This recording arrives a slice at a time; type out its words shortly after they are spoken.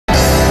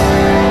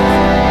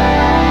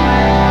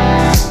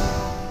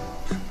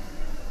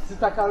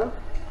Sister Carol,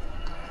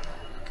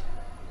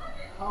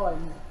 how are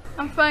you?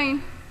 I'm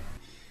fine.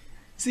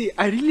 See,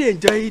 I really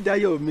enjoy that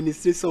your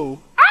ministration.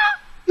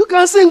 You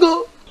can sing,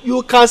 oh.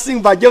 You can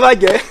sing, but never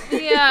get.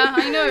 Yeah,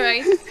 I know,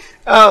 right?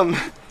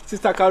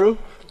 Sister Carol,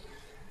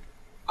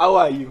 how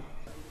are you?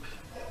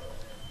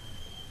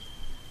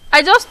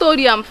 I just told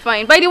you I'm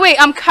fine. By the way,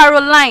 I'm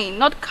Caroline,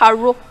 not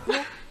Caro.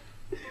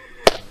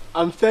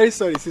 I'm very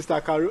sorry, Sister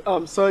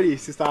Carol. Sorry,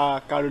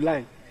 Sister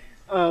Caroline.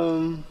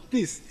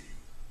 Please,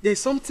 there's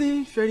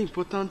something very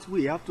important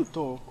we have to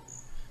talk.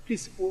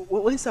 Please,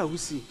 when shall we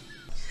see?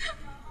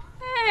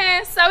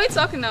 Shall we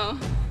talk now?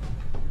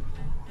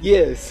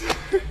 Yes.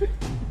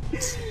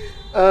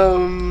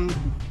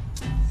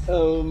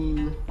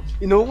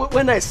 You know,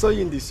 when I saw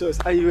you in the shows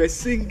and you were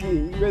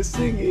singing,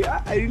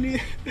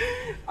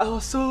 I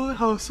was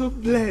so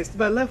blessed.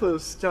 My life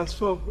was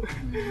transformed.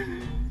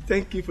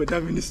 Thank you for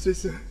that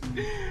ministration.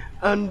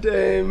 And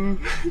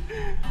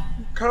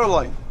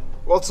Caroline,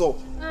 what's up?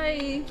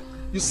 Hi.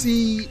 You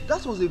see,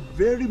 that was a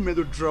very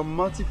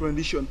melodramatic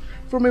rendition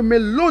from a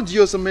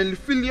melodious and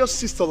mellifluous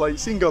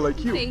singer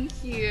like you. Thank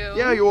you.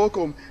 Yeah, you're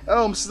welcome.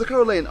 Sister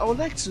Caroline, I would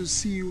like to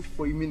see you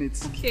for a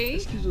minute. Okay.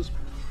 Excuse us.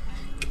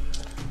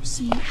 you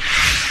see,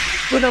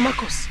 Brother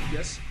Marcus.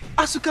 Yes.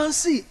 As you can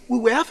see, we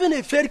were having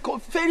a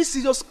very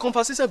serious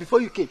conversation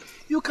before you came.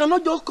 You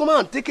cannot just come out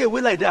and take it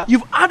away like that.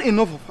 You've had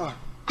enough of her.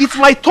 It's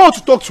my turn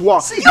to talk to her.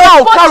 See,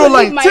 now,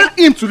 Caroline, tell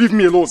him to leave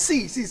me alone.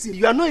 See.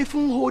 You are not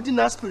even holding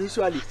her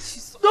spiritually.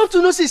 Don't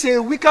you know she's a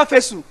weaker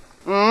vessel?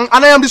 And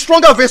I am the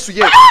stronger vessel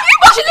here.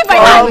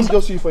 Let me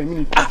just see you for a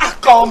minute.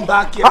 Come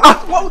back here.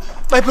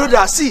 My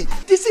brother, see,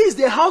 this is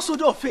the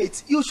household of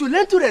faith. You should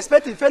learn to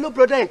respect a fellow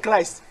brother in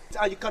Christ.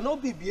 And you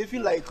cannot be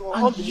behaving like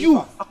and you,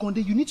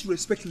 Akonde, you need to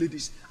respect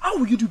ladies. How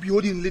will you be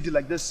holding a lady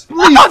like this?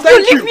 Please,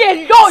 leave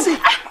me alone.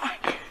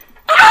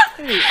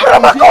 Brother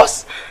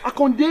Marcus,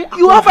 Akonde,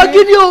 you have a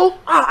video.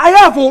 I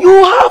have.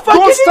 You have a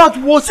Don't start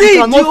what you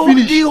cannot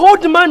finish. The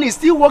old man is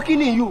still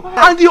working in you.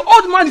 And the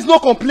old man is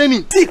not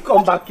complaining. See,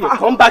 come back here.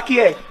 Come back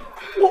here.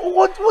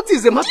 What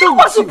is the matter with you? You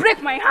want to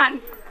break my hand.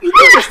 You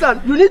don't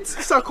understand. You need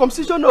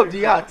circumcision of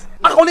the heart.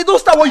 Akonde, don't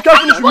start what you can't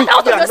finish with me.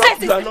 Out of your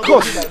senses.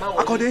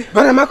 Akonde,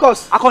 Brother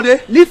Marcus,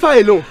 Akonde, leave her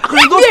alone.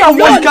 Akonde, don't start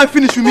what you can't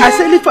finish with me. I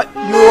say leave her.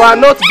 You are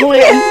not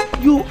going.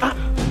 You are.